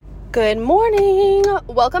Good morning.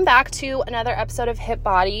 Welcome back to another episode of Hip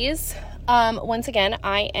Bodies. Once again,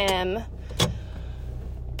 I am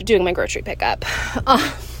doing my grocery pickup.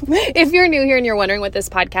 If you're new here and you're wondering what this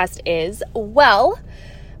podcast is, well,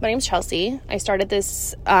 my name's Chelsea. I started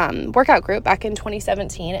this workout group back in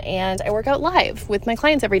 2017, and I work out live with my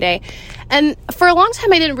clients every day. And for a long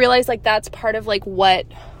time, I didn't realize that's part of what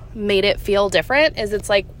made it feel different is it's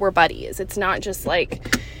we're buddies. It's not just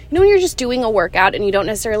when you're just doing a workout and you don't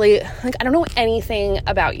necessarily, I don't know anything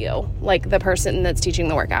about you, the person that's teaching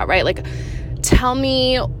the workout, right? Tell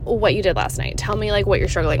me what you did last night. Tell me, what you're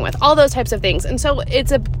struggling with, all those types of things. And so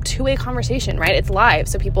it's a two-way conversation, right? It's live.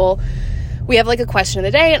 So we have a question of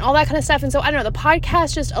the day and all that kind of stuff. And so I don't know, the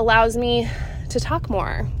podcast just allows me to talk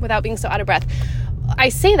more without being so out of breath. I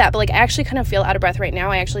say that, but I actually kind of feel out of breath right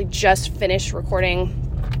now. I actually just finished recording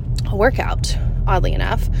a workout, oddly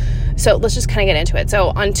enough. So let's just kind of get into it. So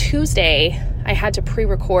on Tuesday, I had to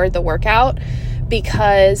pre-record the workout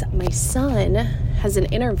because my son has an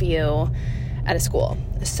interview at a school.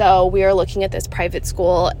 So we are looking at this private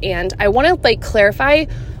school, and I want to clarify,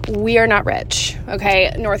 we are not rich.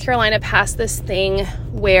 Okay. North Carolina passed this thing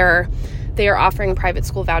where they are offering private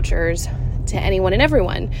school vouchers to anyone and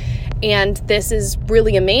everyone. And this is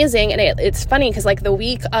really amazing. And it's funny because the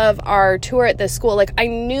week of our tour at this school, I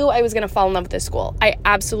knew I was going to fall in love with this school. I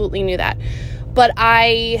absolutely knew that. But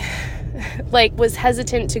I was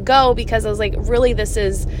hesitant to go because I was really, this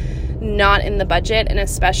is not in the budget. And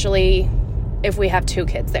especially if we have two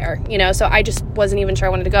kids there, so I just wasn't even sure I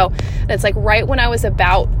wanted to go. And it's right when I was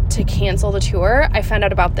about to cancel the tour, I found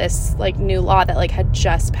out about this new law that had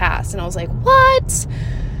just passed. And I was what?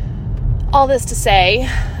 All this to say,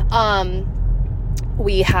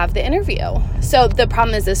 we have the interview. So the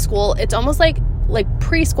problem is this school, it's almost like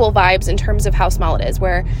preschool vibes in terms of how small it is,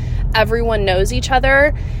 where everyone knows each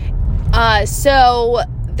other. So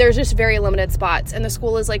there's just very limited spots, and the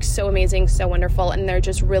school is so amazing, so wonderful. And they're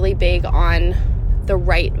just really big on the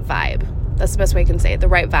right vibe. That's the best way I can say it. The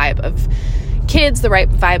right vibe of kids, the right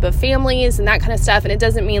vibe of families and that kind of stuff. And it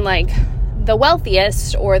doesn't mean the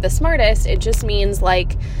wealthiest or the smartest. It just means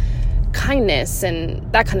kindness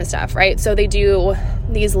and that kind of stuff, right? So they do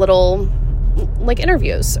these little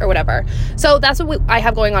interviews or whatever. So that's what I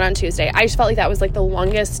have going on Tuesday. I just felt that was the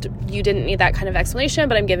longest. You didn't need that kind of explanation,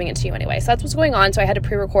 but I'm giving it to you anyway. So that's what's going on. So I had to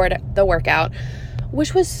pre-record the workout,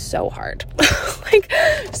 which was so hard.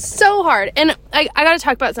 So hard. And I got to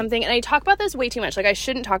talk about something, and I talk about this way too much. I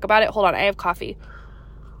shouldn't talk about it. Hold on. I have coffee.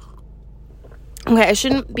 Okay. I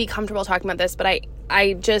shouldn't be comfortable talking about this, but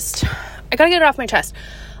I got to get it off my chest.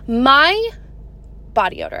 My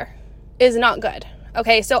body odor is not good.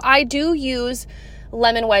 Okay, so I do use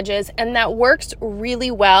lemon wedges, and that works really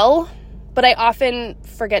well, but I often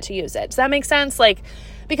forget to use it. Does that make sense?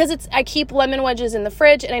 Because I keep lemon wedges in the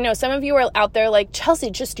fridge, and I know some of you are out there Chelsea,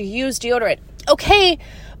 just use deodorant. Okay,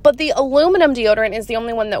 but the aluminum deodorant is the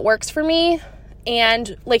only one that works for me,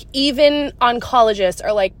 and even oncologists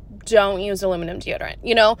are don't use aluminum deodorant,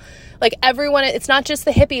 everyone, it's not just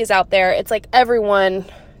the hippies out there, it's everyone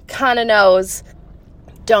kind of knows,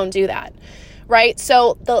 don't do that. Right?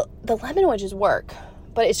 So the lemon wedges work,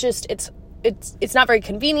 but it's not very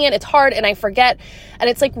convenient. It's hard, and I forget. And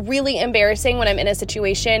it's really embarrassing when I'm in a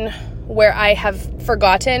situation where I have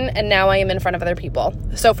forgotten and now I am in front of other people.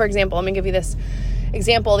 So for example, let me give you this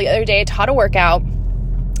example. The other day I taught a workout,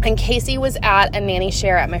 and Casey was at a nanny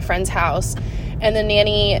share at my friend's house. And the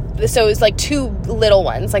nanny, so it was two little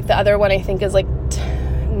ones. The other one I think is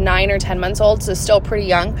 9 or 10 months old, so still pretty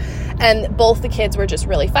young. And both the kids were just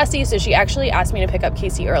really fussy. So she actually asked me to pick up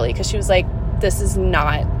Casey early because she was this is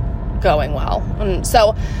not going well. And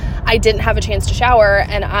so I didn't have a chance to shower,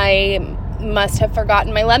 and I must have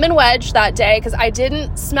forgotten my lemon wedge that day because I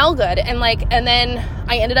didn't smell good. And then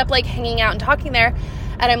I ended up hanging out and talking there,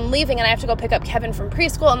 and I'm leaving, and I have to go pick up Kevin from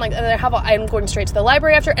preschool. And then I'm going straight to the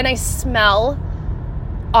library after, and I smell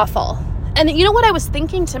awful. And you know what I was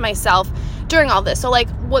thinking to myself during all this? So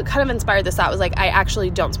what kind of inspired this thought was I actually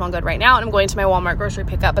don't smell good right now, and I'm going to my Walmart grocery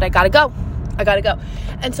pickup, but I gotta go.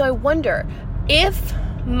 And so I wonder if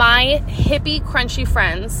my hippie crunchy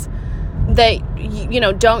friends that,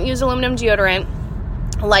 don't use aluminum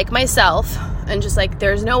deodorant like myself, and just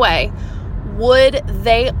there's no way, would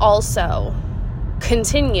they also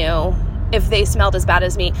continue if they smelled as bad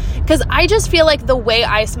as me? Because I just feel the way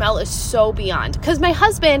I smell is so beyond. Because my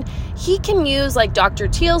husband, he can use Dr.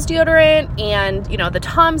 Teal's deodorant and, the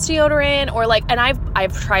Tom's deodorant, or and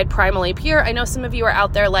I've tried Primally Pure. I know some of you are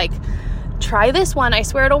out there try this one. I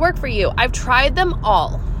swear it'll work for you. I've tried them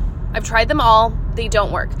all. They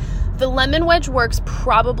don't work. The lemon wedge works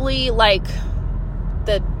probably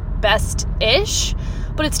the best-ish,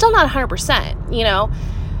 but it's still not 100%, you know?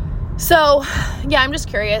 So yeah, I'm just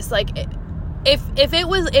curious, like, if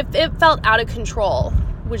it felt out of control,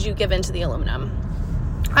 would you give in to the aluminum?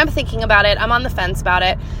 I'm thinking about it. I'm on the fence about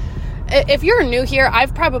it. If you're new here,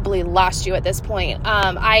 I've probably lost you at this point.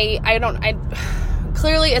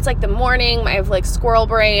 Clearly it's like the morning, I have like squirrel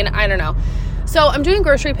brain, I don't know. So I'm doing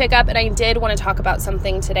grocery pickup, and I did want to talk about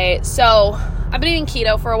something today. So I've been eating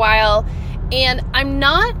keto for a while, and I'm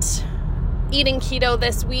not eating keto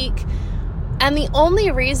this week. And the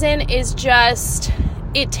only reason is just,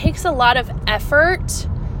 it takes a lot of effort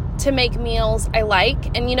to make meals I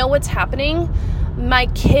like. And you know what's happening? My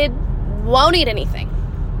kid won't eat anything.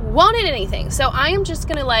 So I am just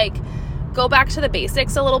going to like go back to the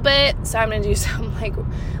basics a little bit. So I'm going to do some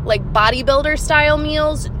like bodybuilder style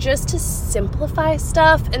meals just to simplify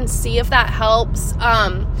stuff and see if that helps.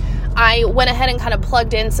 I went ahead and kind of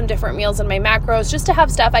plugged in some different meals in my macros just to have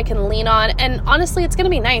stuff I can lean on. And honestly, it's going to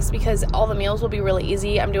be nice because all the meals will be really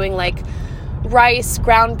easy. I'm doing like rice,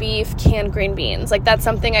 ground beef, canned green beans. Like that's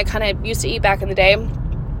something I kind of used to eat back in the day.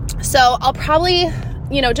 So I'll probably,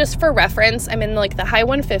 you know, just for reference, I'm in like the high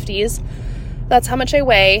 150s. That's how much I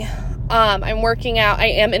weigh. I'm working out. I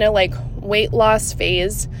am in a like weight loss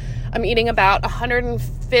phase. I'm eating about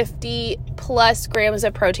 150 plus grams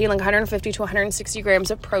of protein, like 150 to 160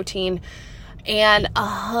 grams of protein. And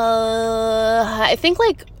I think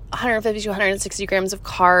like 150 to 160 grams of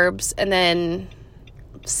carbs, and then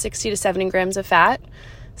 60 to 70 grams of fat,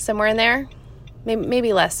 somewhere in there.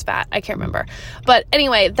 Maybe less fat. I can't remember. But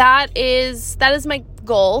anyway, that is my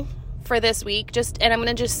goal for this week. And I'm going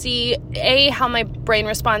to just see A, how my brain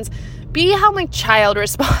responds, B, how my child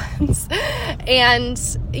responds. And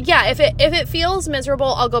yeah, if it feels miserable,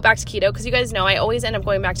 I'll go back to keto, because you guys know I always end up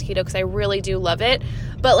going back to keto because I really do love it.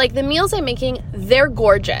 But like the meals I'm making, they're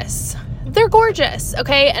gorgeous.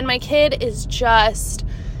 Okay. And my kid is just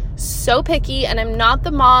so picky, and I'm not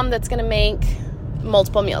the mom that's going to make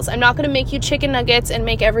multiple meals. I'm not going to make you chicken nuggets and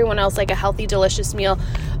make everyone else like a healthy, delicious meal,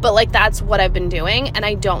 but like that's what I've been doing, and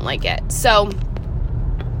I don't like it. So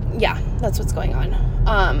yeah, that's what's going on.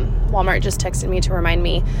 Walmart just texted me to remind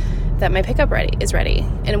me that my pickup is ready,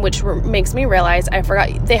 and which makes me realize I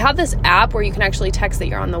forgot. They have this app where you can actually text that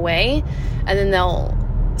you're on the way, and then they'll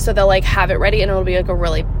like have it ready, and it'll be like a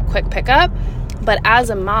really quick pickup. But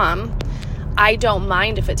as a mom, I don't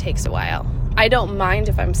mind if it takes a while. I don't mind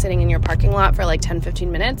if I'm sitting in your parking lot for like 10-15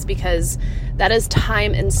 minutes, because that is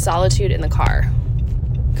time in solitude in the car.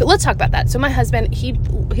 Let's talk about that. So my husband, he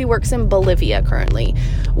works in Bolivia currently.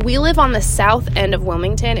 We live on the south end of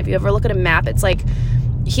Wilmington. If you ever look at a map, it's like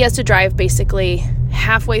he has to drive basically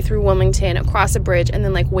halfway through Wilmington, across a bridge, and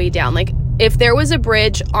then like way down. Like if there was a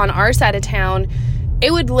bridge on our side of town,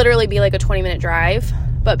 it would literally be like a 20-minute drive.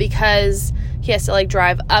 But because he has to like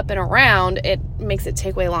drive up and around, it makes it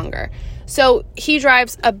take way longer. So he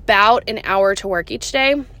drives about an hour to work each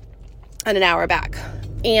day and an hour back.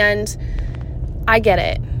 And I get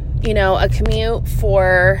it. You know, a commute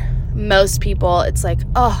for most people, it's like,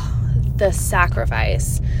 oh, the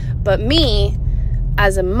sacrifice. But me,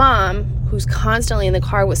 as a mom who's constantly in the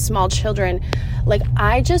car with small children, like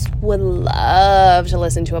I just would love to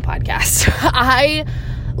listen to a podcast. I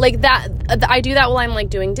do that while I'm like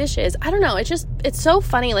doing dishes. I don't know. It's so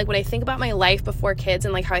funny. Like when I think about my life before kids,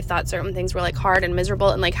 and like how I thought certain things were like hard and miserable,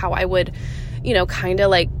 and like how I would, you know, kind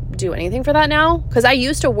of like do anything for that now. Cause I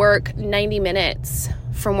used to work 90 minutes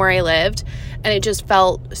from where I lived, and it just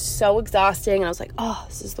felt so exhausting. And I was like, oh,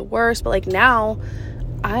 this is the worst. But like now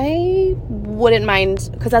I wouldn't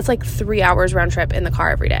mind, cause that's like 3 hours round trip in the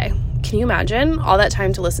car every day. Can you imagine all that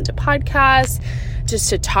time to listen to podcasts, just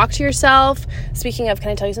to talk to yourself? Speaking of, can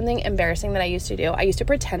I tell you something embarrassing that I used to do? I used to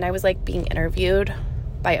pretend I was like being interviewed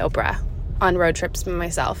by Oprah on road trips by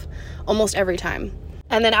myself almost every time.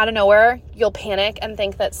 And then out of nowhere, you'll panic and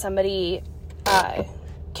think that somebody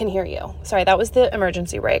can hear you. Sorry, that was the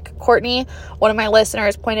emergency brake. Courtney, one of my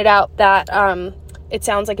listeners, pointed out that it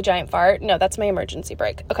sounds like a giant fart. No, that's my emergency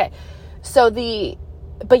brake. Okay.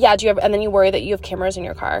 But yeah, and then you worry that you have cameras in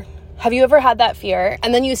your car. Have you ever had that fear?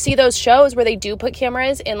 And then you see those shows where they do put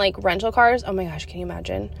cameras in like rental cars. Oh my gosh, can you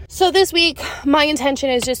imagine? So this week, my intention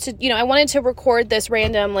is just to, I wanted to record this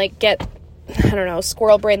random,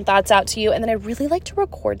 squirrel brain thoughts out to you. And then I'd really like to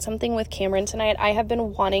record something with Cameron tonight. I have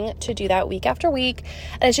been wanting to do that week after week.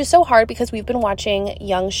 And it's just so hard because we've been watching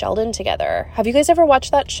Young Sheldon together. Have you guys ever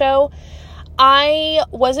watched that show? I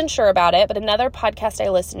wasn't sure about it, but another podcast I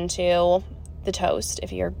listened to, The Toast,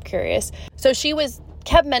 if you're curious. So she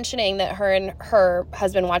kept mentioning that her and her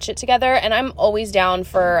husband watch it together, and I'm always down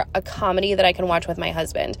for a comedy that I can watch with my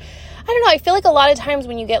husband. I don't know, I feel like a lot of times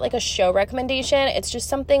when you get like a show recommendation, it's just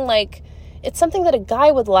something like it's something that a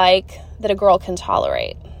guy would like that a girl can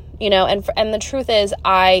tolerate, you know, and the truth is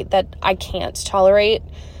I can't tolerate,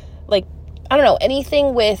 like, I don't know,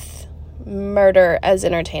 anything with murder as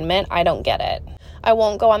entertainment. I don't get it. I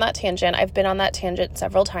won't go on that tangent. I've been on that tangent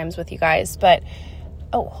several times with you guys, but,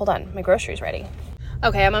 oh, hold on. My grocery's ready.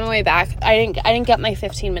 Okay, I'm on my way back. I didn't get my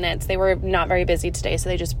 15 minutes. They were not very busy today, so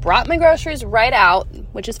they just brought my groceries right out,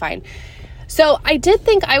 which is fine. So I did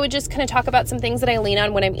think I would just kind of talk about some things that I lean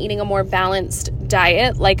on when I'm eating a more balanced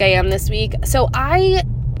diet like I am this week. So I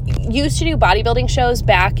used to do bodybuilding shows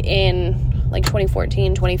back in like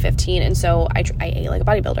 2014, 2015, and so I ate like a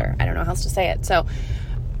bodybuilder. I don't know how else to say it. So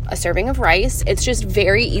a serving of rice, it's just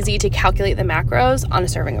very easy to calculate the macros on a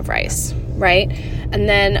serving of rice, right? And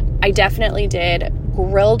then I definitely did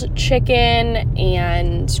grilled chicken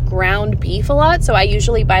and ground beef a lot. So I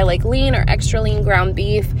usually buy like lean or extra lean ground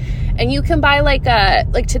beef. And you can buy like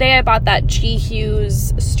today I bought that G.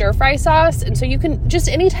 Hughes stir fry sauce. And so you can just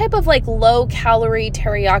any type of like low calorie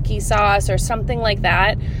teriyaki sauce or something like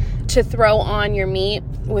that to throw on your meat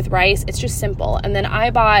with rice. It's just simple. And then I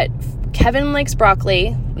bought, Kevin likes broccoli,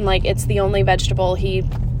 and like it's the only vegetable he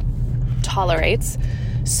tolerates.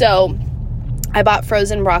 So I bought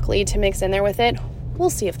frozen broccoli to mix in there with it. We'll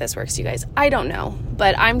see if this works, you guys. I don't know,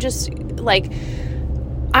 but I'm just like,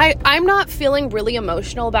 I'm not feeling really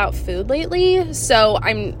emotional about food lately. So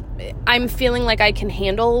I'm feeling like I can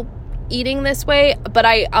handle eating this way, but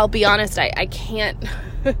I'll be honest, I can't,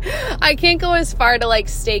 I can't go as far to like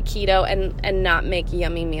stay keto and not make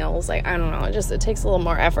yummy meals. Like, I don't know. It takes a little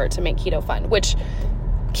more effort to make keto fun, which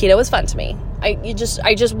keto is fun to me. I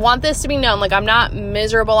just want this to be known. Like, I'm not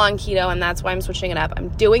miserable on keto, and that's why I'm switching it up. I'm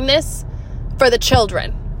doing this for the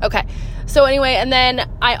children. Okay. So anyway, and then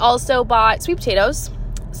I also bought sweet potatoes.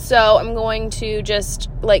 So I'm going to just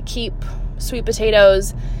like keep sweet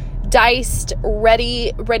potatoes diced,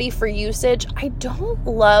 ready for usage. I don't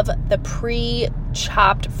love the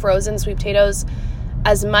pre-chopped frozen sweet potatoes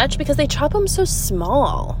as much because they chop them so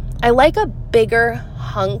small. I like a bigger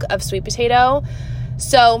hunk of sweet potato.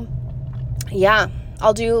 So yeah,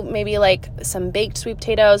 I'll do maybe like some baked sweet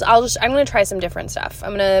potatoes. I'm going to try some different stuff.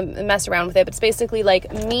 I'm going to mess around with it, but it's basically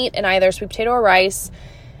like meat and either sweet potato or rice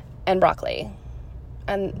and broccoli.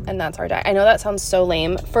 And that's our diet. I know that sounds so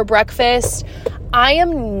lame. For breakfast, I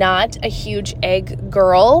am not a huge egg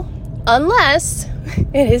girl unless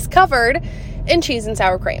it is covered in cheese and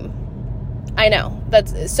sour cream. I know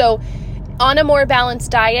that's so on a more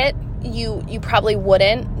balanced diet, you probably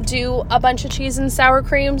wouldn't do a bunch of cheese and sour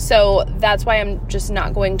cream. So that's why I'm just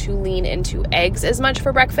not going to lean into eggs as much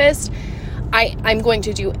for breakfast. I'm going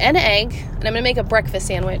to do an egg and I'm going to make a breakfast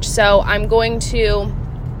sandwich. So I'm going to,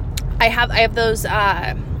 I have those,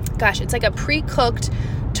 it's like a pre-cooked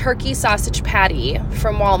turkey sausage patty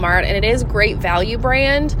from Walmart, and it is Great Value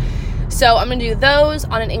brand. So I'm going to do those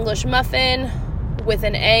on an English muffin with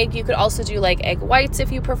an egg. You could also do like egg whites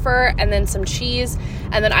if you prefer, and then some cheese.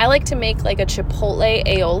 And then I like to make like a chipotle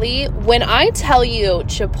aioli. When I tell you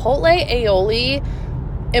chipotle aioli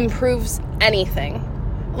improves anything,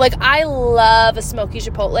 like I love a smoky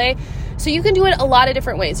chipotle. So you can do it a lot of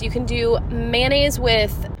different ways. You can do mayonnaise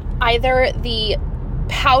with either the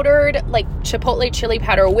powdered like chipotle chili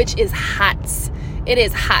powder, which is hot. It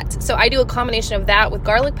is hot. So I do a combination of that with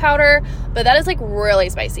garlic powder, but that is like really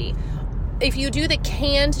spicy. If you do the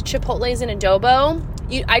canned chipotles in adobo,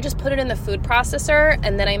 I just put it in the food processor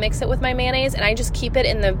and then I mix it with my mayonnaise and I just keep it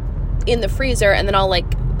in the freezer, and then I'll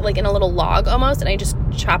like in a little log almost, and I just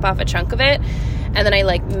chop off a chunk of it and then I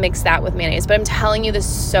like mix that with mayonnaise. But I'm telling you, this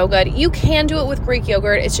is so good. You can do it with Greek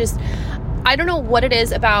yogurt. It's just, I don't know what it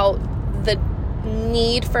is about the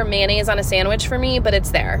need for mayonnaise on a sandwich for me, but it's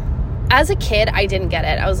there. As a kid, I didn't get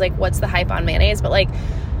it. I was like, what's the hype on mayonnaise? But like,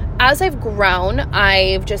 as I've grown,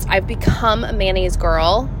 I've become a mayonnaise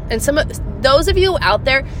girl. And some of those of you out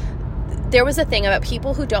there, there was a thing about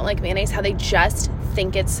people who don't like mayonnaise, how they just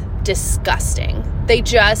think it's disgusting. They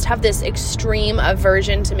just have this extreme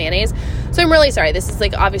aversion to mayonnaise. So I'm really sorry. This is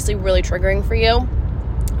like obviously really triggering for you.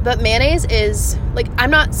 But mayonnaise is like,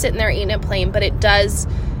 I'm not sitting there eating it plain, but it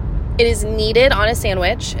is needed on a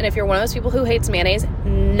sandwich. And if you're one of those people who hates mayonnaise,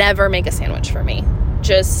 never make a sandwich for me.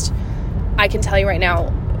 Just, I can tell you right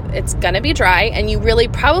now, it's going to be dry, and you really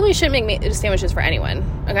probably shouldn't make sandwiches for anyone.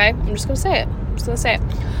 Okay? I'm just going to say it.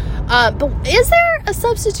 But is there a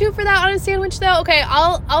substitute for that on a sandwich though? Okay,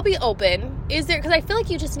 I'll be open. Is there? Because I feel like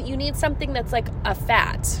you need something that's like a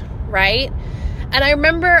fat, right? And I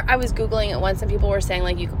remember I was Googling it once and people were saying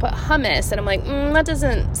like you could put hummus, and I'm like, that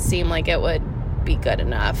doesn't seem like it would be good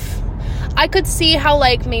enough. I could see how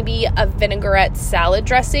like maybe a vinaigrette salad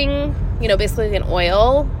dressing, basically an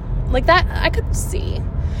oil like that, I could see.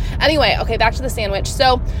 Anyway, okay, back to the sandwich.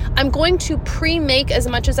 So I'm going to pre-make as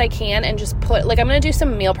much as I can and just put, like, I'm going to do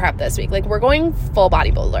some meal prep this week. Like, we're going full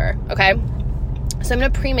bodybuilder, okay? So I'm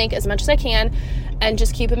going to pre-make as much as I can and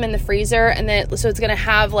just keep them in the freezer. And then, so it's going to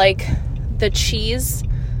have, like, the cheese,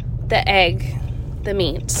 the egg, the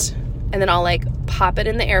meat, and then I'll, like, pop it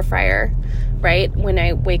in the air fryer, right, when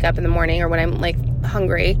I wake up in the morning or when I'm, like,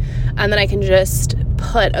 hungry. And then I can just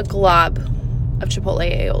put a glob of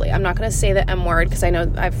Chipotle aioli. I'm not going to say the M word because I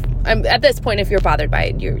know I'm at this point, if you're bothered by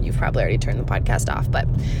it, you've probably already turned the podcast off. But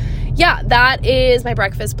yeah, that is my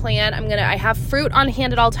breakfast plan. I have fruit on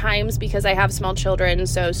hand at all times because I have small children.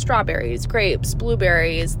 So strawberries, grapes,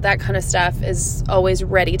 blueberries, that kind of stuff is always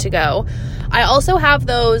ready to go. I also have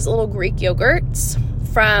those little Greek yogurts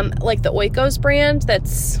from like the Oikos brand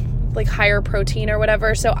that's like higher protein or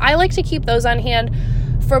whatever. So I like to keep those on hand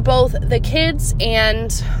for both the kids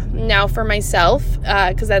and now for myself,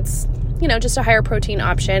 because that's, you know, just a higher protein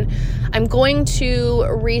option. I'm going to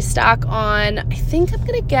restock on, I think I'm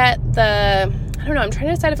going to get I don't know, I'm trying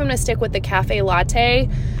to decide if I'm going to stick with the Cafe Latte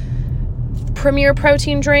Premier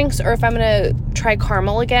protein drinks or if I'm going to try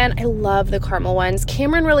caramel again. I love the caramel ones.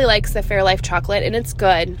 Cameron really likes the Fairlife chocolate, and it's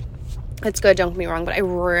good. It's good, don't get me wrong, but I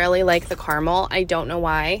really like the caramel. I don't know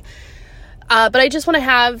why. But I just want to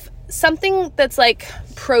have something that's like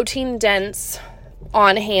protein dense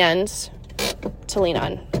on hand to lean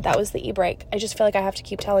on. That was the e-brake. I just feel like I have to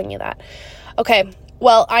keep telling you that. Okay,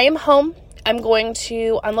 well, I am home. I'm going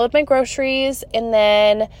to unload my groceries and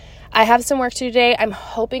then I have some work to do today. I'm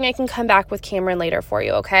hoping I can come back with Cameron later for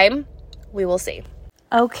you, okay? We will see.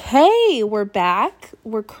 Okay, we're back.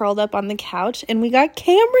 We're curled up on the couch and we got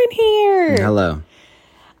Cameron here. Hello.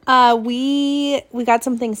 We got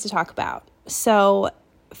some things to talk about. So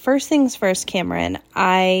first things first, Cameron,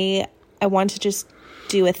 I want to just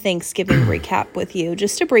do a Thanksgiving recap with you.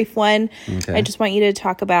 Just a brief one. Okay. I just want you to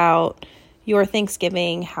talk about your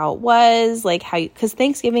Thanksgiving, how it was, like how you, because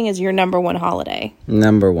Thanksgiving is your number one holiday.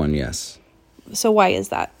 Number one, yes. So why is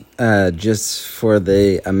that? Just for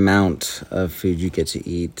the amount of food you get to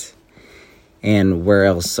eat. And where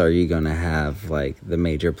else are you going to have, like, the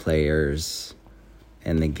major players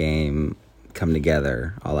in the game come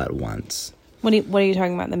together all at once? What are you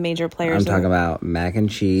talking about, the major players? I'm talking about mac and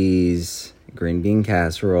cheese, green bean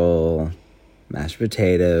casserole, mashed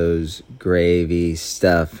potatoes, gravy,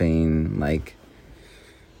 stuffing. Like,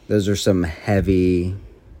 those are some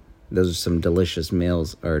delicious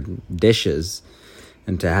meals or dishes.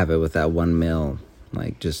 And to have it with that one meal,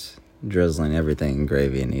 like just drizzling everything in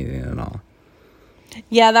gravy and eating it all.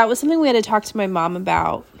 Yeah, that was something we had to talk to my mom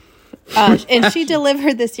about. And she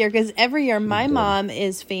delivered this year because every year my mom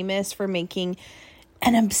is famous for making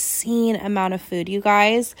an obscene amount of food, you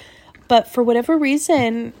guys. But for whatever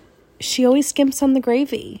reason, she always skimps on the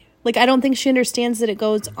gravy. Like, I don't think she understands that it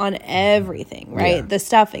goes on everything, right? Yeah. The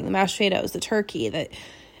stuffing, the mashed potatoes, the turkey,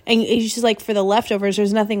 and she's like, for the leftovers,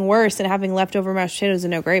 there's nothing worse than having leftover mashed potatoes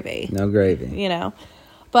and no gravy. No gravy. You know?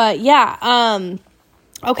 But yeah,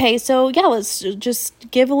 okay, so yeah, let's just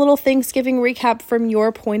give a little Thanksgiving recap from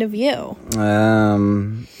your point of view.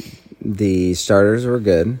 The starters were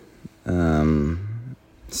good.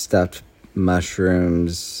 Stuffed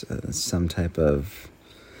mushrooms, some type of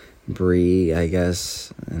brie, I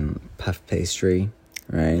guess, and puff pastry,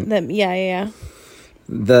 right? Yeah.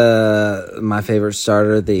 My favorite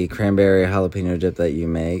starter, the cranberry jalapeno dip that you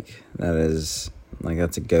make, that's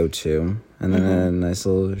a go-to. And then a nice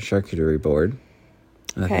little charcuterie board.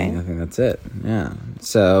 Okay. I think that's it. Yeah.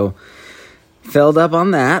 So filled up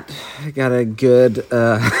on that. Got a good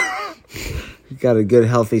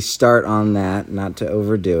healthy start on that, not to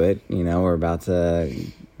overdo it. You know, we're about to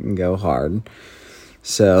go hard.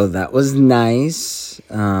 So that was nice.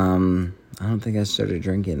 I don't think I started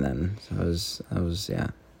drinking then. So I was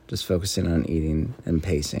just focusing on eating and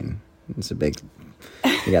pacing. It's a big,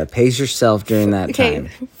 you got to pace yourself during that time.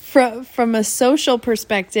 From a social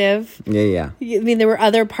perspective. Yeah. I mean, there were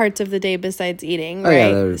other parts of the day besides eating,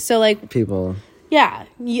 right? Yeah, so like people. Yeah.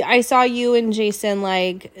 I saw you and Jason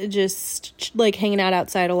like just like hanging out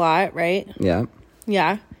outside a lot, right? Yeah.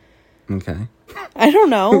 Yeah. Okay. I don't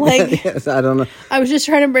know. Like, yes, I don't know. I was just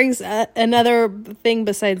trying to bring another thing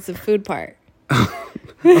besides the food part.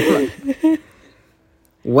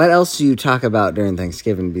 What else do you talk about during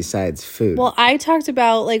Thanksgiving besides food? Well, I talked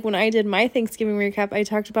about, like, when I did my Thanksgiving recap, I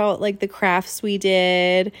talked about, like, the crafts we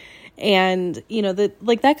did and, you know, that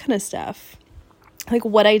kind of stuff. Like,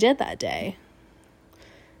 what I did that day.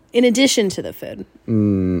 In addition to the food.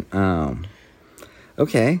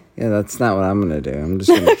 Okay. Yeah, that's not what I'm going to do. I'm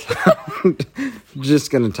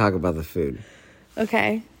just going to talk about the food.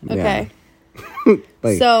 Okay. Yeah.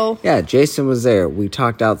 Like, So yeah, Jason was there. We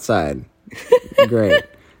talked outside. Great.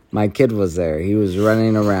 My kid was there. He was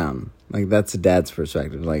running around. Like, that's a dad's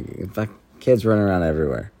perspective. Like, if my kids run around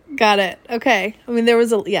everywhere. got it. Okay. I mean, there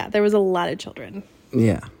was a lot of children.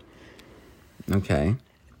 Yeah. Okay.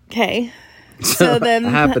 Okay. So then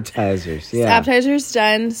appetizers. Yeah. appetizers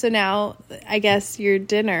done. So now I guess your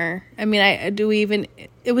dinner. I mean,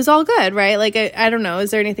 it was all good, right? Like, I don't know.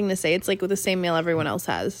 Is there anything to say? It's like with the same meal everyone else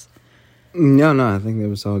has. No, I think it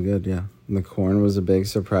was all good. Yeah. The corn was a big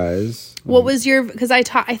surprise. What was your, because I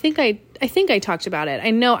think I talked about it.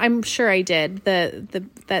 I'm sure I did.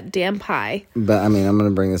 That damn pie. But I mean, I'm going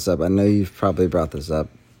to bring this up. I know you've probably brought this up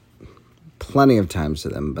plenty of times to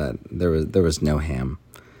them, but there was no ham.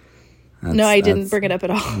 No, I didn't bring it up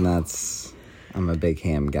at all. I'm a big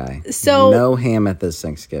ham guy. So no ham at this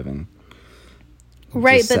Thanksgiving.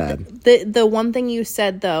 Right, but the one thing you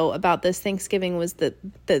said though about this Thanksgiving was that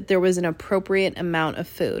there was an appropriate amount of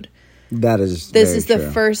food. This is true.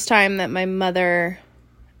 The first time that my mother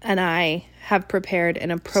and I have prepared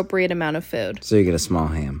an appropriate amount of food. So you get a small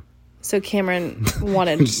ham. So Cameron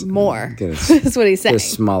wanted more. That's what he's saying. A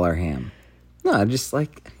smaller ham. No, just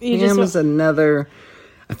like ham is another.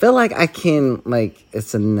 I feel like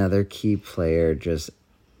it's another key player. Just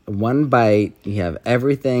one bite, you have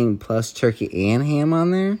everything plus turkey and ham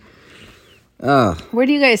on there. Oh, where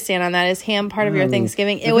do you guys stand on that? Is ham part of your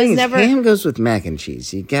Thanksgiving? It was never. Ham goes with mac and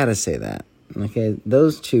cheese. You gotta say that. Okay,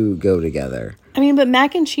 those two go together. I mean, but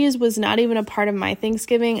mac and cheese was not even a part of my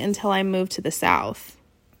Thanksgiving until I moved to the South.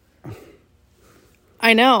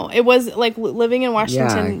 I know. It was like living in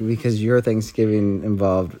Washington. Yeah, because your Thanksgiving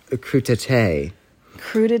involved crudité.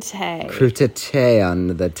 Crudité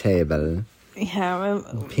on the table. Yeah.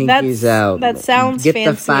 Pinkies out. That sounds Get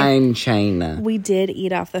fancy. the fine china. We did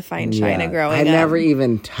eat off the fine china growing up. I never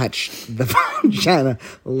even touched the fine china,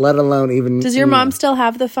 let alone even... Does your mom still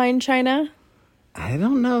have the fine china? I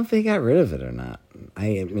don't know if they got rid of it or not.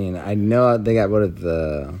 I mean, I know they got rid of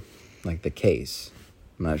the case.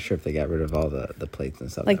 I'm not sure if they got rid of all the plates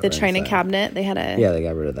and stuff. Like the china cabinet? They had a... Yeah, they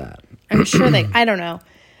got rid of that. I'm sure I don't know.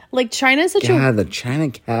 Like, China is such the china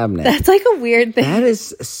cabinet. That's like a weird thing. That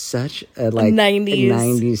is such a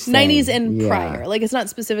 90s thing. 90s and prior. Like, it's not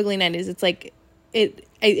specifically 90s. It's like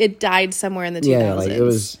it died somewhere in the 2000s. Yeah, like it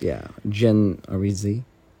was, Gen, are we Z?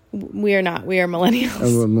 We are not. We are millennials.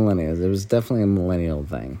 We're millennials. It was definitely a millennial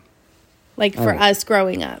thing. Like, for us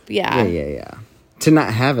growing up, yeah. Yeah. To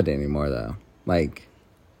not have it anymore, though. Like...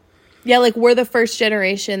 Yeah, like we're the first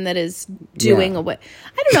generation that is doing away.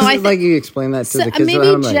 I don't know. I think, like you explain that to the kids. Maybe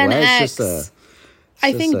Gen like, X.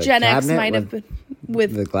 I think Gen X might have been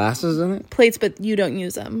with the glasses in it, plates, but you don't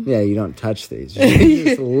use them. Yeah, you don't touch these. You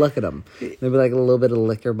just look at them. There'd be like a little bit of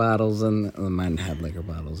liquor bottles, and mine had liquor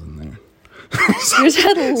bottles in there. Yours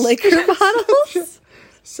had liquor bottles.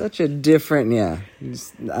 Such a different,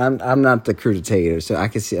 I'm not the crudité, so I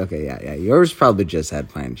can see. Okay, yeah. Yours probably just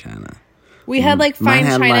had fine china. We had like fine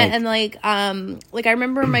china and like I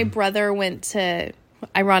remember my brother went to,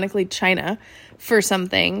 ironically, China for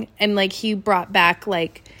something, and like he brought back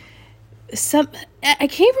like I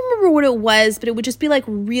can't remember what it was, but it would just be like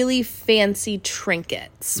really fancy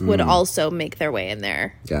trinkets would also make their way in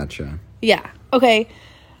there. Gotcha. Yeah. Okay.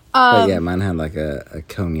 But yeah, mine had like a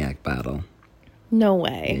cognac bottle. No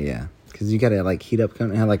way. Yeah, because you gotta like heat up.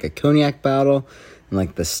 Have like a cognac bottle. And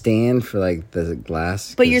like the stand for like the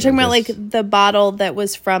glass. But you're talking about like the bottle that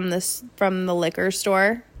was from the liquor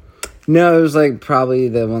store? No, it was like probably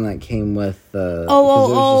the one that came with the. It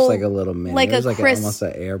was just like a little mini. Like it was almost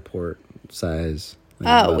an airport size.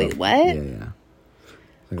 Like wait, what? Yeah.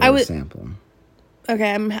 Like I would sample.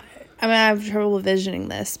 Okay, I'm gonna have trouble visioning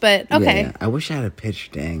this, but okay. Yeah. I wish I had a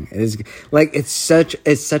pitch. Dang, it is like it's such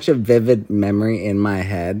a vivid memory in my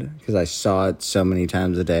head because I saw it so many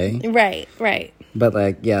times a day. Right. But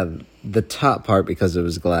like, yeah, the top part, because it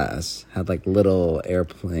was glass, had like little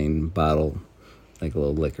airplane bottle, like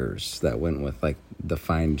little liquors that went with like the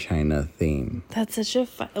fine china theme. That's such a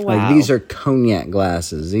wow. Like these are cognac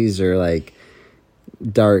glasses. These are like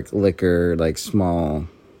dark liquor, like small.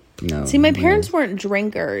 See, my parents weren't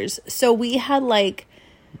drinkers, so we had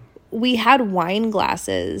wine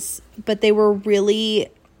glasses, but they were really,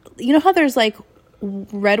 you know how there's like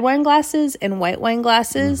red wine glasses and white wine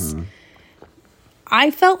glasses. Mm-hmm. I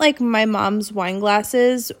felt like my mom's wine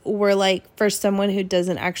glasses were like for someone who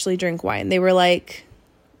doesn't actually drink wine. They were like,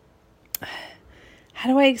 how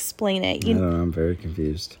do I explain it? I don't know. I'm very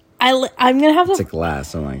confused. I'm gonna have to. It's a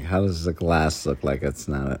glass. I'm like, how does a glass look like it's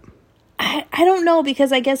not it? I don't know,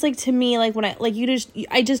 because I guess like to me, like when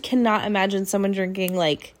I just cannot imagine someone drinking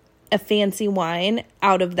like a fancy wine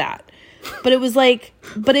out of that. but it was like,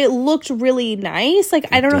 but it looked really nice.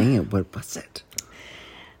 Like, I don't know. Dang it, what was it?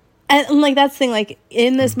 And like, that's the thing, like,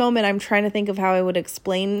 in this moment, I'm trying to think of how I would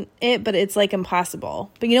explain it, but it's like impossible.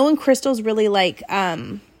 But you know, when crystals really like,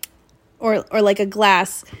 or like a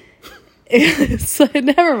glass, so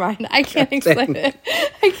never mind. I can't explain it.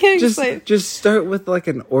 I can't explain. Just start with like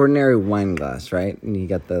an ordinary wine glass, right? And you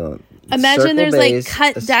got the imagine there's base,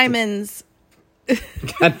 like cut diamonds.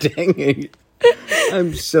 God dang it!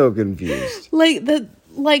 I'm so confused. Like the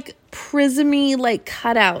prismy like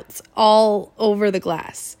cutouts all over the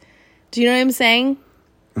glass. Do you know what I'm saying?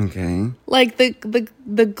 Okay. Like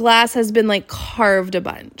the glass has been like carved a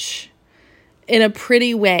bunch in a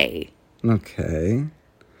pretty way. Okay.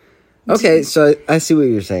 Okay, so I see what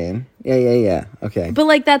you're saying. Yeah. Okay. But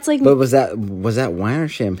like that's like. But was that wine or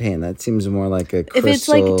champagne? That seems more like a crystal. If it's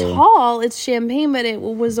like tall, it's champagne, but it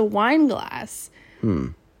was a wine glass.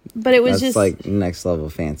 But it was That's just like next level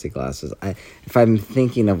fancy glasses. If I'm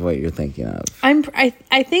thinking of what you're thinking of, I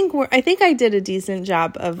think I did a decent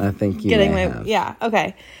job of. I think you getting may my have. Yeah.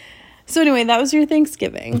 Okay. So anyway, that was your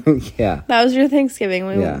Thanksgiving. Yeah. That was your Thanksgiving.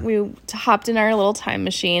 Yeah. We hopped in our little time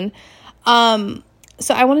machine.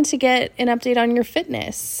 So I wanted to get an update on your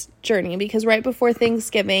fitness journey because right before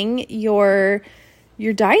Thanksgiving, your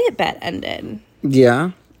diet bet ended.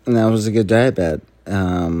 Yeah, and that was a good diet bet.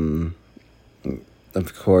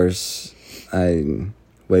 Of course, I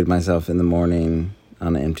weighed myself in the morning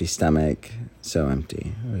on an empty stomach. So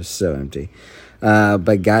empty. It was so empty.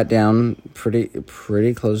 But got down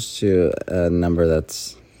pretty close to a number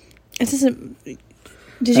that's... It doesn't...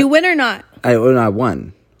 Did you win or not? I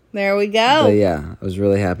won. There we go. But yeah, I was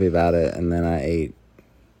really happy about it. And then I ate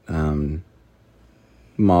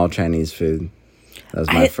mall Chinese food. That was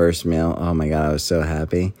my first meal. Oh my God, I was so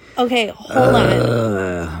happy. Okay, hold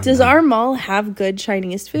on. Does our mall have good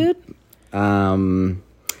Chinese food? No,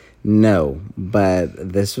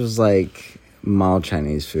 but this was like mall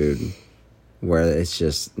Chinese food where it's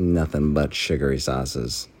just nothing but sugary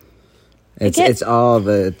sauces.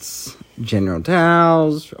 It's General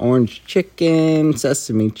Tso's, orange chicken,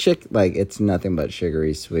 sesame chicken. Like, it's nothing but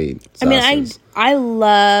sugary sweet sauces. I mean, I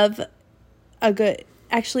love a good...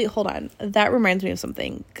 Actually, hold on. That reminds me of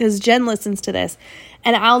something because Jen listens to this,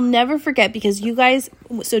 and I'll never forget because you guys.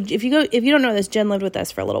 So if you don't know this, Jen lived with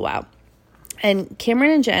us for a little while, and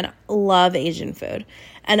Cameron and Jen love Asian food,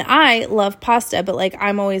 and I love pasta, but like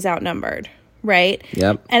I'm always outnumbered, right?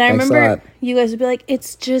 Yep. And I remember you guys would be like,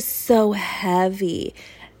 "It's just so heavy."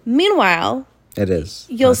 Meanwhile, it is.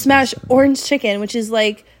 You'll smash orange chicken, which is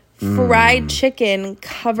like fried chicken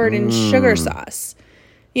covered in sugar sauce.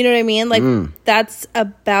 You know what I mean? Like, that's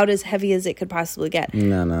about as heavy as it could possibly get.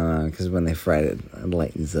 No, because when they fried it, it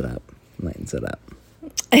lightens it up.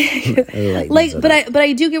 But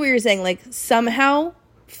I do get what you're saying. Like, somehow,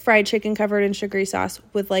 fried chicken covered in sugary sauce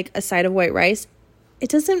with, like, a side of white rice, it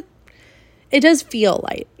does feel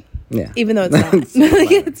light. Yeah. Even though it's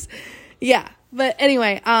not. Yeah. But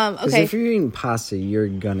anyway, okay. Because if you're eating pasta, you're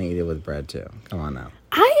going to eat it with bread, too. Come on now.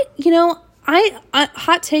 I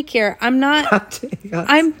hot take here. I'm not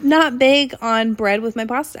big on bread with my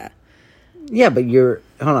pasta. Yeah, but hold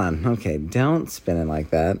on. Okay, don't spin it like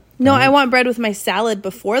that. No, I want bread with my salad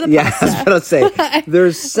before the pasta. Yeah, I was about to say,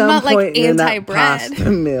 there's some point like in that anti-bread. pasta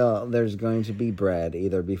meal, there's going to be bread,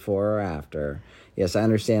 either before or after. Yes, I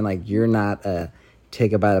understand, like, you're not a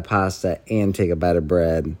take a bite of pasta and take a bite of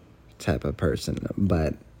bread type of person,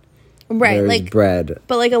 but right, there's bread.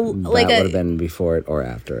 But like that would have been before it or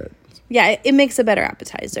after it. Yeah, it makes a better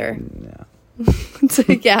appetizer. Yeah. So,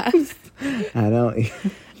 yeah. I don't.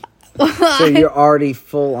 So you're already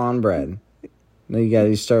full on bread. No,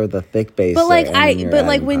 you start with a thick base. But like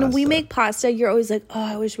when pasta. we make pasta, you're always like, oh,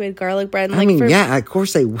 I wish we had garlic bread. And of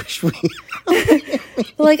course I wish we.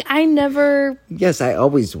 Like I never. Yes, I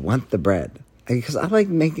always want the bread because I like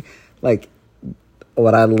making like.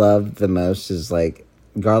 What I love the most is like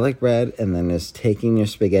garlic bread, and then just taking your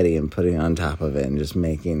spaghetti and putting it on top of it, and just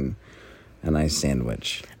making a nice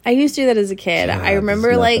sandwich. I used to do that as a kid. God, I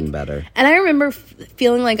remember better. And I remember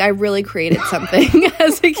feeling like I really created something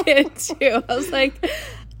as a kid too. I was like,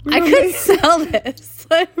 I could sell this.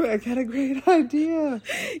 Like, I got a great idea.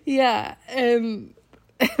 Yeah, and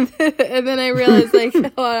then I realized like,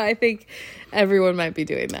 oh, I think everyone might be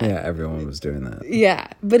doing that. Yeah, everyone was doing that. Yeah,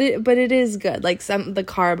 but it is good. Like the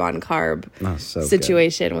carb on carb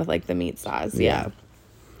situation good. With like the meat sauce. Yeah.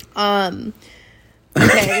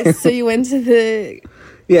 Okay, so you went to the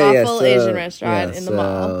awful Asian restaurant in the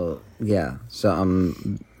mall. Yeah, so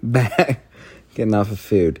I'm back getting off of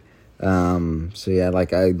food. So yeah,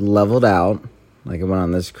 like I leveled out. Like I went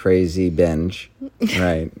on this crazy binge.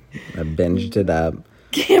 Right, I binged it up.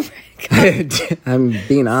 I'm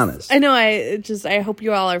being honest. I know. I hope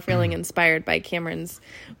you all are feeling inspired by Cameron's.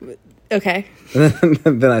 Okay.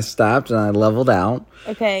 Then I stopped and I leveled out.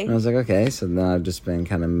 Okay. And I was like, okay. So then I've just been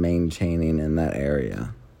kind of maintaining in that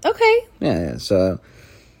area. Okay. Yeah. So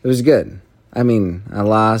it was good. I mean,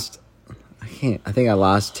 I think I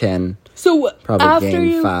lost 10. So Probably after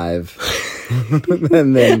gained 5.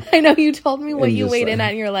 And then I know you told me what you just weighed in at,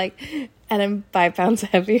 and you're like, and I'm 5 pounds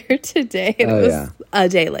heavier today. And it was a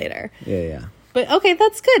day later. Yeah. But okay,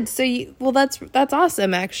 that's good. So that's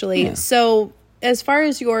awesome, actually. Yeah. So as far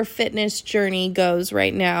as your fitness journey goes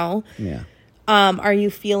right now, Yeah. Are you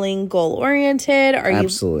feeling goal oriented?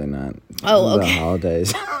 Absolutely not. Oh, okay. The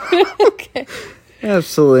holidays. Okay.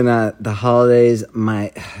 Absolutely not. The holidays,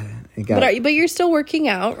 But you're still working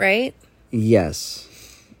out, right? Yes.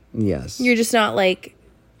 You're just not like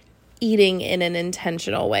eating in an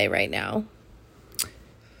intentional way right now.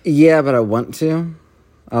 Yeah, but I want to.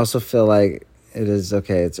 I also feel like it is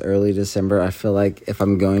okay. It's early December. I feel like if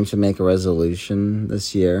I'm going to make a resolution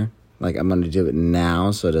this year, like I'm going to do it now,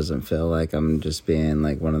 so it doesn't feel like I'm just being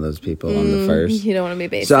like one of those people on the first. You don't want to be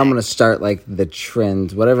basic. So I'm going to start like the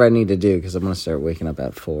trend, whatever I need to do, because I'm going to start waking up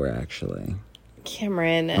at 4. Actually,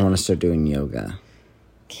 Cameron. I want to start doing yoga.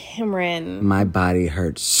 Cameron. My body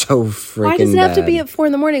hurts so freaking Why does it have to be bad. at 4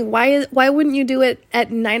 a.m? Why wouldn't you do it at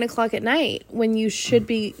 9 o'clock at night when you should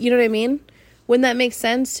be? You know what I mean? Wouldn't that make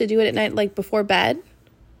sense to do it at night, like before bed?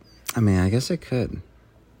 I mean, I guess I could.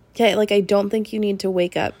 Okay, like I don't think you need to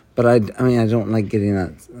wake up. But I mean, I don't like getting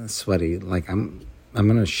that sweaty. Like I'm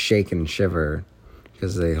gonna shake and shiver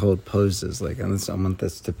because they hold poses. Like I want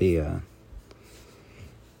this to be a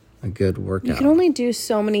good workout. You can only do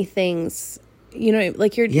so many things. You know,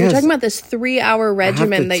 like you're talking about this 3-hour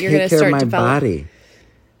regimen that you're going to start developing. Body.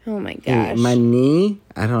 Oh my gosh. Hey, my knee,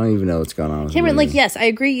 I don't even know what's going on with Cameron, my like, yes, I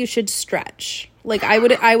agree you should stretch. Like I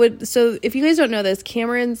would, so if you guys don't know this,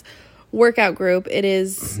 Cameron's workout group, it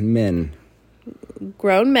is men.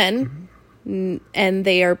 Grown men, and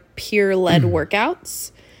they are peer-led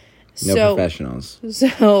workouts. No professionals.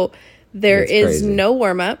 So there is crazy. no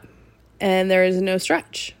warm-up, and there is no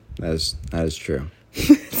stretch. That is true.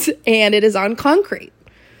 And it is on concrete.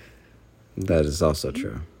 That is also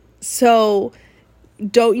true. So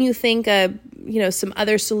don't you think some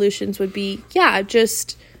other solutions would be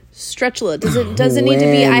just stretch a little. Doesn't need to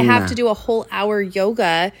be I have to do a whole hour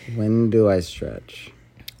yoga. When do I stretch?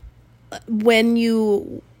 When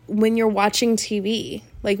you're watching TV.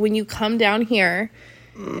 Like when you come down here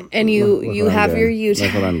and you have your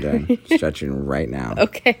YouTube. Look what I'm doing. Stretching right now.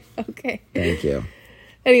 Okay. Thank you.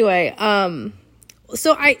 Anyway,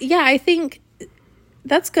 so I think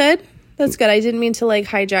that's good. That's good. I didn't mean to like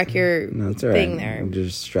hijack your thing there. You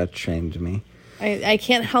just stretch trained me. I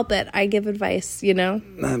can't help it. I give advice, you know?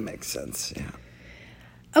 That makes sense, yeah.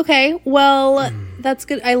 Okay, well, that's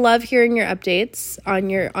good. I love hearing your updates on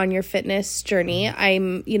your fitness journey.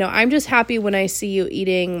 I'm just happy when I see you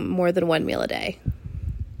eating more than one meal a day.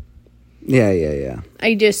 Yeah.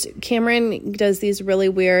 Cameron does these really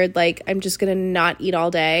weird, like, I'm just going to not eat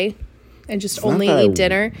all day and just only eat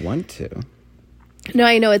dinner. I want to. No,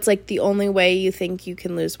 I know. It's like the only way you think you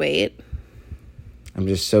can lose weight. I'm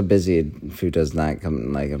just so busy. Food does not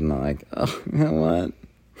come. Like I'm not like, oh, you know what?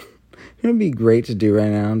 It would be great to do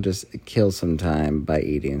right now. Just kill some time by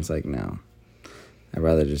eating. It's like no, I'd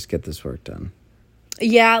rather just get this work done.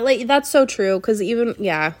 Yeah, like that's so true. Because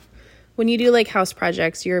when you do like house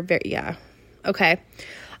projects, you're okay.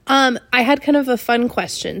 I had kind of a fun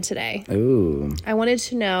question today. Ooh. I wanted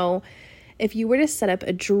to know if you were to set up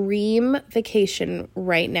a dream vacation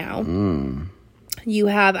right now. I'm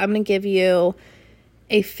going to give you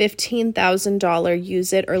a $15,000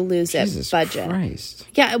 use it or lose it budget. Christ.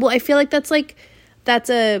 Yeah, well, I feel like that's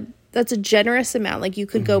a generous amount. Like you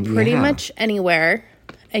could go pretty much anywhere,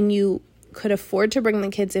 and you could afford to bring the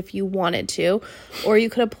kids if you wanted to, or you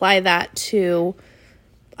could apply that to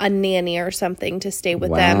a nanny or something to stay with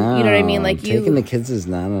them. You know what I mean? Like taking the kids is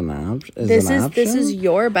not an option. This is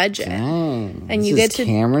your budget. Dang. And this you get to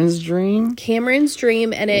Cameron's dream. Cameron's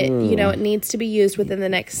dream, and it needs to be used within the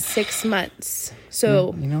next 6 months.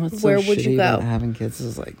 So you know what's where so would you shitty go? About having kids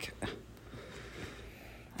is like,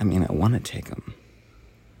 I mean, I want to take them.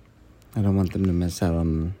 I don't want them to miss out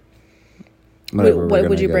on. Whatever What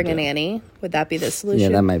would you bring a nanny? Would that be the solution? Yeah,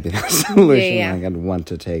 that might be the solution. Yeah. Like I'd want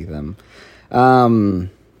to take them.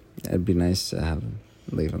 It'd be nice to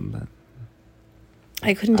leave them, but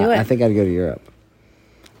I couldn't do it. I think I'd go to Europe.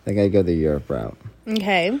 I think I'd go the Europe route.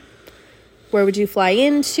 Okay. Where would you fly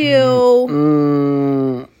into?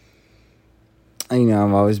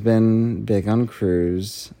 I've always been big on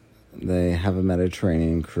cruise. They have a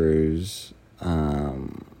Mediterranean cruise.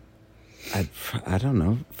 I don't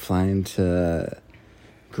know, flying to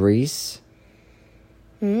Greece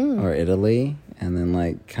or Italy, and then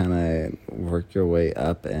like kind of work your way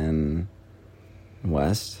up and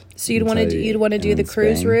west. So you'd want to do the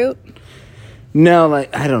cruise Spain. route? No,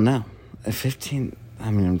 like I don't know. 15.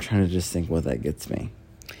 I mean, I'm trying to just think what that gets me.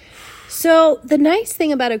 So the nice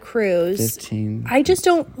thing about a cruise, 15. I just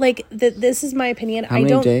don't like. This is my opinion. How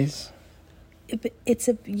many days?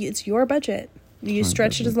 It's your budget. You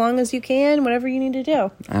stretch it as long as you can. Whatever you need to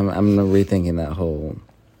do. I'm rethinking that whole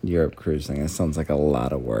Europe cruise thing. It sounds like a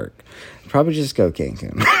lot of work. Probably just go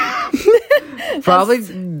Cancun.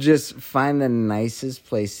 Probably just find the nicest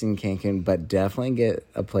place in Cancun, but definitely get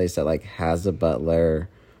a place that like has a butler,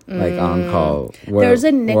 like on call. There's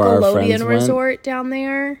a Nickelodeon resort down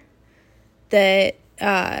there that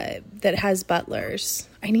has butlers.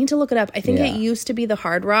 I need to look it up. I think it used to be the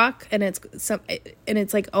Hard Rock, and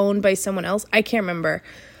it's like owned by someone else. I can't remember.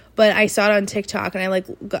 But I saw it on TikTok, and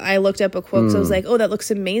I looked up a quote, because I was like, oh, that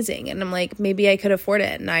looks amazing. And I'm like, maybe I could afford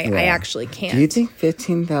it, and I actually can't. Do you think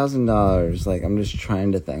 $15,000, like, I'm just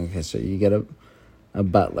trying to think, okay, so you get a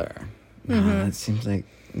butler. No, that seems like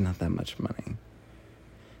not that much money.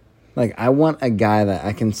 Like, I want a guy that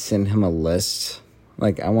I can send him a list.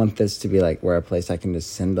 Like, I want this to be, like, where a place I can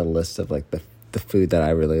just send a list of, like, the food that I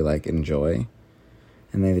really, like, enjoy.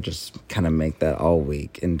 And they just kind of make that all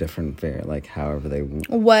week in different like however they want.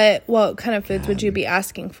 What kind of foods would you be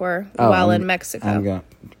asking for while in Mexico? I'm going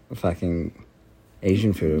fucking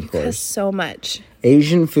Asian food, of course. So much.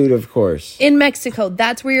 Asian food, of course. In Mexico,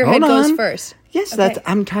 that's where your head goes first. Yes, okay.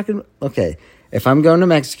 I'm talking. Okay, if I'm going to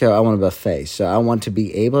Mexico, I want a buffet. So I want to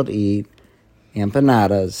be able to eat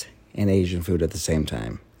empanadas and Asian food at the same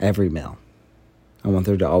time every meal. I want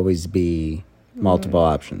there to always be multiple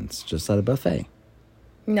options, just like a buffet.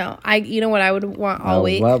 No, you know what I would want all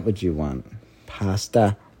week? What would you want?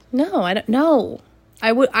 Pasta? No, I don't know.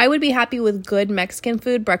 I would be happy with good Mexican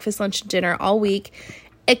food, breakfast, lunch, dinner all week,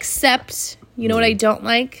 except, you know what I don't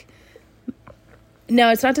like?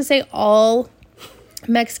 No, it's not to say all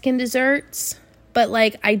Mexican desserts, but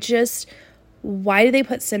like why do they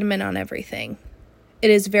put cinnamon on everything?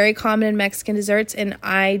 It is very common in Mexican desserts, and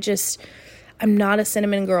I'm not a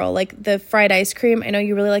cinnamon girl. Like the fried ice cream. I know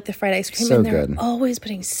you really like the fried ice cream. So and they're good. always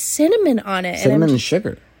putting cinnamon on it. Cinnamon and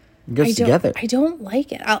sugar. It goes together. I don't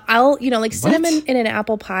like it. I'll like cinnamon in an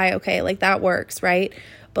apple pie. Okay. Like that works. Right.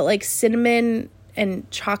 But like cinnamon and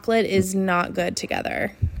chocolate is not good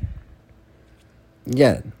together.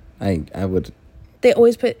 Yeah. I would. They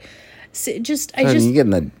always put you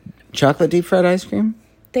getting the chocolate deep fried ice cream?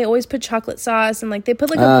 They always put chocolate sauce, and like they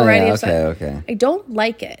put like a variety of sauce. Okay. I don't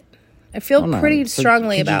like it. I feel pretty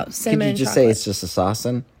strongly about cinnamon and chocolate. Could you just say it's just a sauce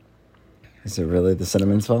then? Is it really the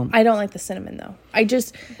cinnamon's fault? I don't like the cinnamon, though.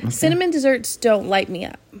 Cinnamon desserts don't light me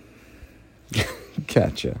up.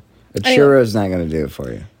 Gotcha. A churro's not going to do it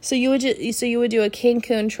for you. So you would do a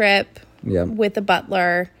Cancun trip with a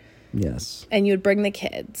butler. Yes. And you would bring the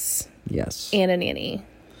kids. Yes. And a nanny.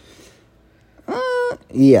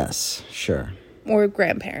 Yes, sure. Or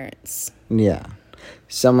grandparents. Yeah.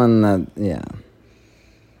 Someone that, yeah.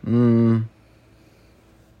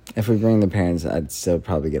 If we bring the parents, I'd still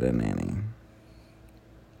probably get a nanny.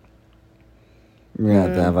 We're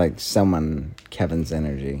going to have like someone Kevin's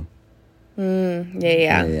energy.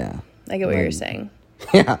 Yeah. I get what you're saying.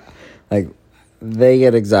 Yeah. Like they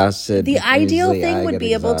get exhausted. The ideal thing would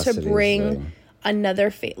be able to bring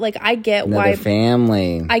another like I get why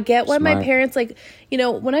family. I get why my parents like, you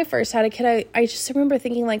know, when I first had a kid, I just remember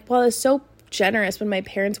thinking like, well, it's so generous when my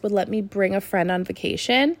parents would let me bring a friend on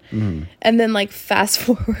vacation. And then like fast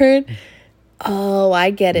forward, oh, I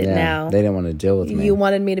get it now. They didn't want to deal with me. You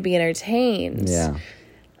wanted me to be entertained. Yeah.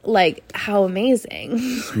 Like how amazing.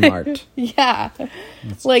 Smart. Yeah.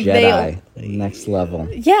 It's like Jedi, next level.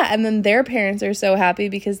 Yeah, and then their parents are so happy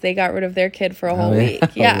because they got rid of their kid for a whole week.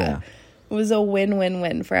 Yeah. It was a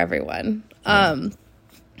win-win-win for everyone.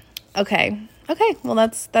 Okay. Well,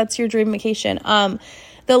 that's your dream vacation.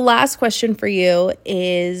 The last question for you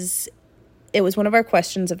is, it was one of our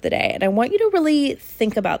questions of the day, and I want you to really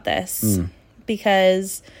think about this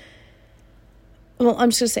because, well,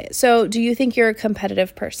 I'm just going to say it. So, do you think you're a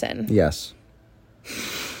competitive person? Yes.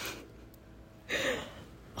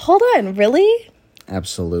 Hold on, really?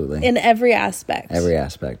 Absolutely. In every aspect? Every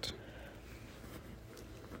aspect.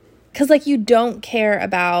 Because, like, you don't care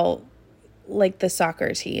about, like, the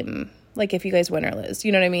soccer team, like, if you guys win or lose.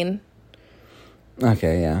 You know what I mean?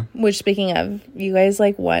 Okay, yeah. Which, speaking of, you guys,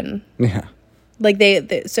 like, won. Yeah. Like,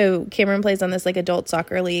 so Cameron plays on this, like, adult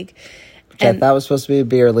soccer league. Which I thought was supposed to be a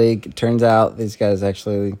beer league. Turns out these guys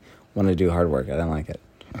actually want to do hard work. I didn't like it.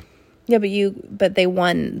 Yeah, but they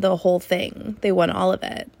won the whole thing. They won all of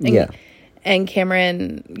it. And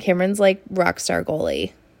Cameron's like rock star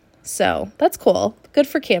goalie. So that's cool. Good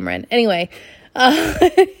for Cameron. Anyway,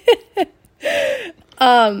 what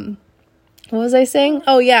was I saying?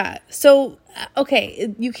 Oh yeah. So,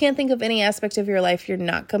 okay. You can't think of any aspect of your life you're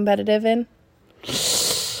not competitive in?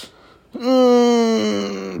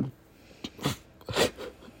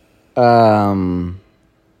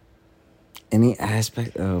 Any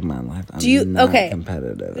aspect of my life I'm not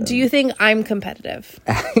competitive in. Do you think I'm competitive?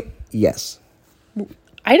 Yes.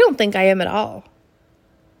 I don't think I am at all.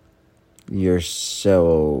 You're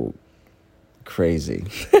so crazy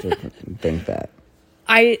to think that.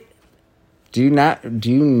 Do you not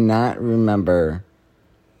remember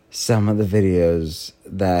some of the videos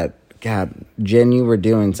that, God, Jen, you were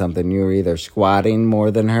doing something. You were either squatting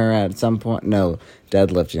more than her at some point. No,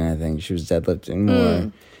 deadlifting, I think. She was deadlifting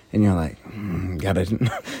more. And you're like,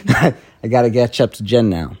 I gotta catch up to Jen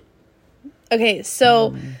now. Okay,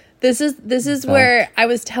 so this is where I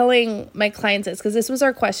was telling my clients this, because this was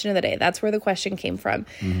our question of the day. That's where the question came from.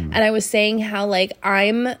 And I was saying how, like,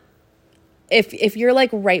 if you're like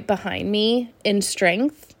right behind me in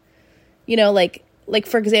strength, you know, like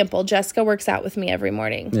for example, Jessica works out with me every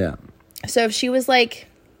morning. Yeah. So if she was like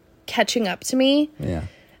catching up to me,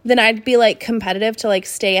 then I'd be like competitive to like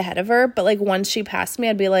stay ahead of her. But like once she passed me,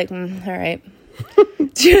 I'd be like, all right.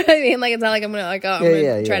 Do you know what I mean? Like, it's not like I'm gonna like, I'm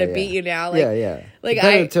gonna try to beat you now. Like, like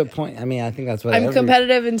competitive to a point. I mean, I think that's what I'm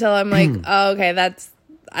competitive until I'm like, oh, okay,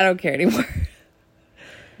 I don't care anymore.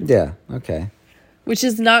 Yeah. Okay. Which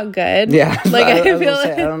is not good. Yeah. Like I feel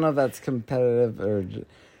like I don't know if that's competitive or.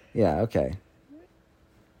 Yeah. Okay.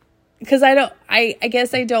 Because I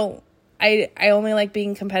guess I don't. I only like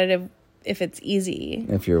being competitive if it's easy.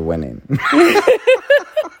 If you're winning.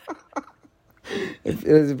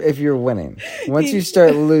 If you're winning. Once you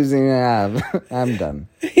start losing, I'm done.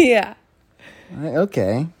 Yeah.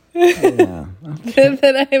 Okay. Yeah. Okay.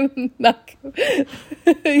 Then I'm not.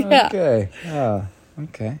 Yeah. Okay. Oh,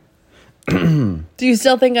 okay. Do you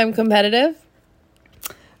still think I'm competitive?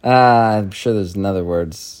 I'm sure there's another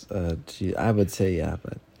words. I would say yeah,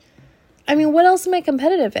 but. I mean, what else am I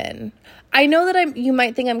competitive in? I know that you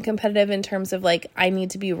might think I'm competitive in terms of like I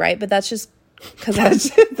need to be right, but that's just because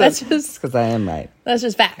that's just because I am right. That's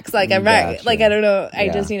just facts. Like I'm right. Like I don't know. I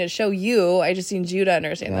just need to show you. I just need you to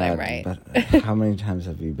understand that I'm right. But how many times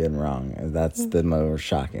have you been wrong? That's the more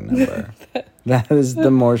shocking number. That is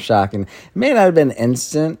the more shocking. It may not have been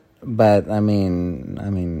instant, but I mean,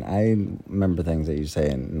 I remember things that you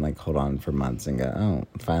say and like hold on for months and go, oh,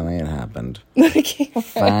 finally it happened.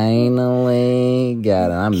 Finally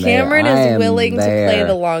got it. Cameron is willing to play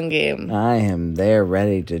the long game. I am there,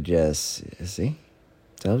 ready to just see.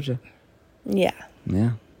 Told you. Yeah.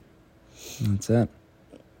 Yeah. That's it.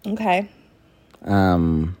 Okay. But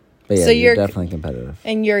yeah, so you're definitely competitive.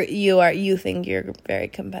 And you think you're very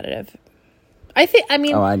competitive. I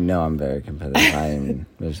know I'm very competitive.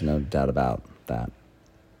 There's no doubt about that.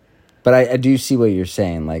 But I do see what you're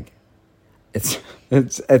saying. Like, it's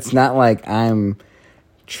not like I'm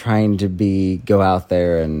trying to go out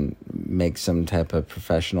there and make some type of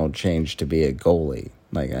professional change to be a goalie.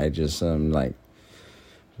 Like, I just like,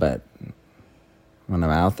 but when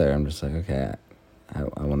I'm out there, I'm just like, okay, I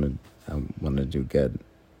want to do good.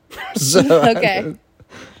 So okay.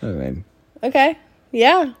 I mean, okay,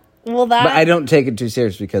 yeah. Well, but I don't take it too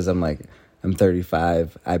serious because I'm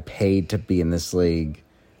 35. I paid to be in this league.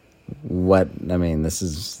 This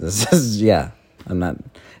is yeah.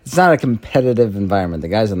 It's not a competitive environment. The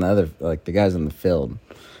guys on the field,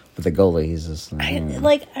 but the goalie, he's just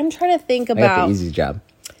I'm trying to think about. I got the easy job.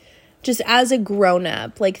 Just as a grown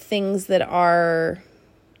up, like things that are,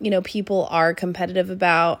 people are competitive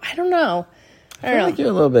about. I don't know. I feel like you're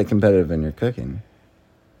a little bit competitive in your cooking.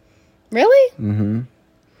 Really? Mm-hmm.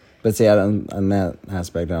 But see, on that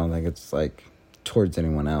aspect, I don't think it's like towards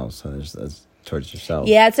anyone else. It's towards yourself.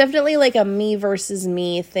 Yeah, it's definitely like a me versus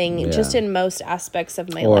me thing, just in most aspects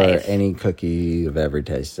of my life. Or any cookie you've ever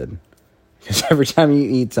tasted. Because every time you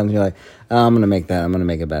eat something, you're like, oh, I'm going to make that. I'm going to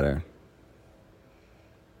make it better.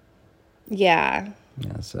 Yeah.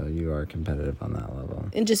 Yeah, so you are competitive on that level.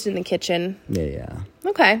 And just in the kitchen. Yeah.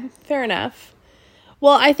 Okay, fair enough.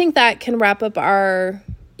 Well, I think that can wrap up our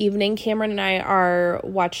evening. Cameron and I are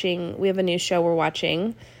watching, we have a new show we're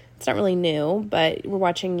watching. It's not really new, but we're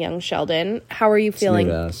watching Young Sheldon. How are you feeling?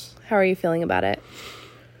 It's new to us. How are you feeling about it?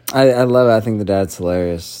 I love it. I think the dad's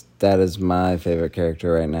hilarious. Dad is my favorite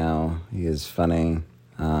character right now. He is funny.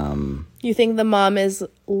 You think the mom is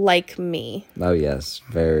like me? Oh, yes.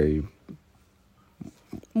 Very.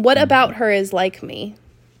 What about her is like me?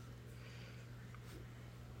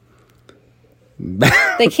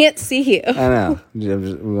 They can't see you. I know.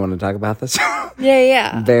 We want to talk about this?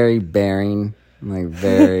 Yeah. Very bearing. Like,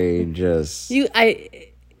 very just...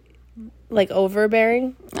 Like,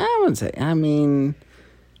 overbearing? I wouldn't say. I mean,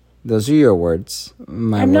 those are your words.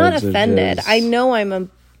 My I'm not words offended. just I know I'm,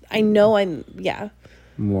 yeah.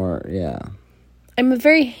 more, yeah. I'm a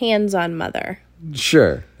very hands-on mother.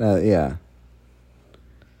 Sure. Yeah.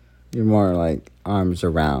 You're more like arms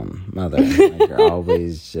around mother. Like, you're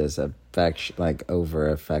always just over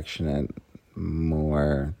affectionate,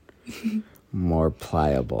 more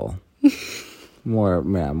pliable.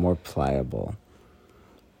 More pliable.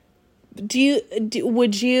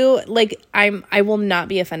 Would you, like, I will not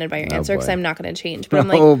be offended by your answer because I'm not going to change. But I'm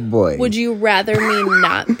like, oh boy. Would you rather me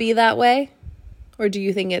not be that way? Or do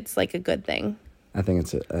you think it's like a good thing? I think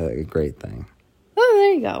it's a great thing. Oh,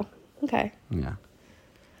 there you go. Okay. Yeah.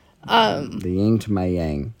 The yin to my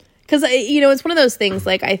yang. Because, it's one of those things,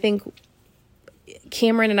 like, I think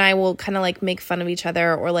Cameron and I will kind of, like, make fun of each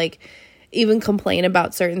other or, like, even complain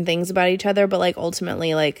about certain things about each other. But, like,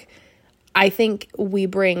 ultimately, like, I think we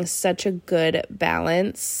bring such a good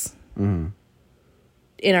balance in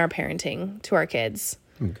our parenting to our kids.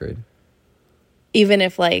 Agreed. Even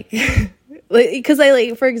if, like, because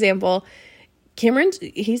for example, Cameron,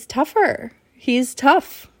 he's tougher. He's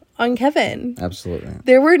tough on Kevin. Absolutely.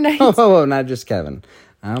 There were nights. Oh, not just Kevin.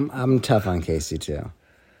 I'm tough on Casey too.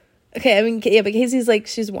 Okay, I mean, yeah, but Casey's like,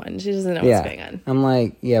 she's one. She doesn't know what's going on. I'm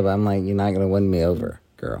like, you're not gonna win me over,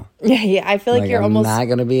 girl. Yeah. I feel like you're almost not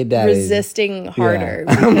gonna be a daddy. resisting harder.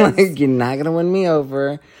 Yeah. I'm like, you're not gonna win me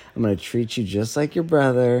over. I'm gonna treat you just like your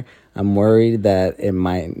brother. I'm worried that it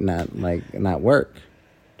might not work.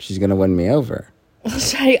 She's gonna win me over.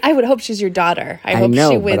 I would hope she's your daughter. I hope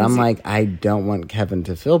know, she wins. But I'm like, I don't want Kevin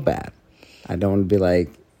to feel bad. I don't want to be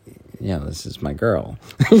like, this is my girl.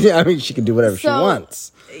 I mean, she can do whatever she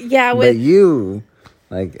wants. Yeah, but you,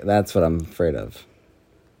 like, that's what I'm afraid of.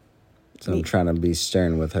 So I'm trying to be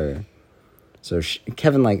stern with her. So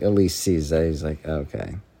Kevin, like, at least sees that. He's like,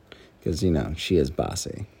 okay. Because, she is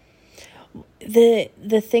bossy.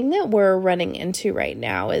 The thing that we're running into right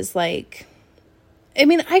now is, like, I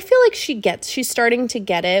mean, I feel like she's starting to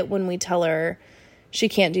get it when we tell her she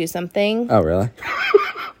can't do something. Oh, really?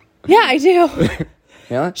 Yeah, I do.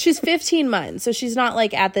 Yeah? She's 15 months, so she's not,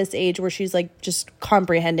 like, at this age where she's, like, just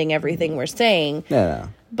comprehending everything we're saying. No.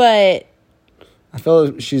 But I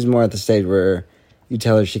feel she's more at the stage where you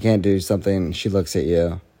tell her she can't do something, she looks at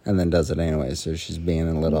you, and then does it anyway. So she's being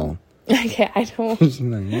a little... Okay, I don't... She's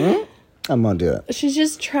like, I'm going to do it. She's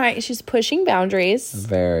just she's pushing boundaries.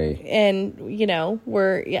 Very. And, we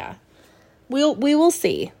will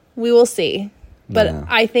see. We will see. But Yeah.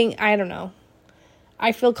 I don't know.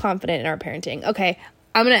 I feel confident in our parenting. Okay,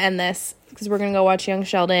 I'm going to end this because we're going to go watch Young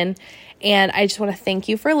Sheldon. And I just want to thank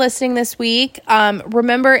you for listening this week.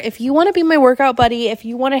 Remember, if you want to be my workout buddy, if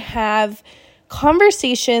you want to have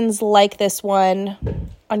conversations like this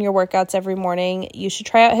one on your workouts every morning, you should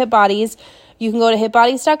try out Hit Bodies. You can go to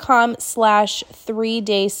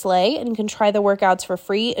hitbodies.com/3dayslay and you can try the workouts for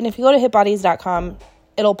free. And if you go to hitbodies.com,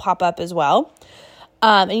 it'll pop up as well.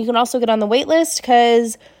 And you can also get on the wait list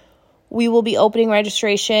because we will be opening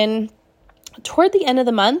registration toward the end of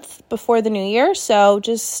the month before the new year. So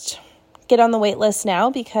just get on the wait list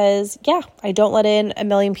now because, I don't let in a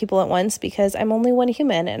million people at once because I'm only one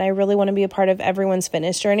human and I really want to be a part of everyone's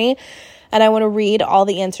fitness journey. And I want to read all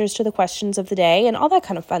the answers to the questions of the day and all that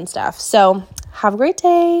kind of fun stuff. So have a great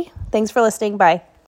day. Thanks for listening. Bye.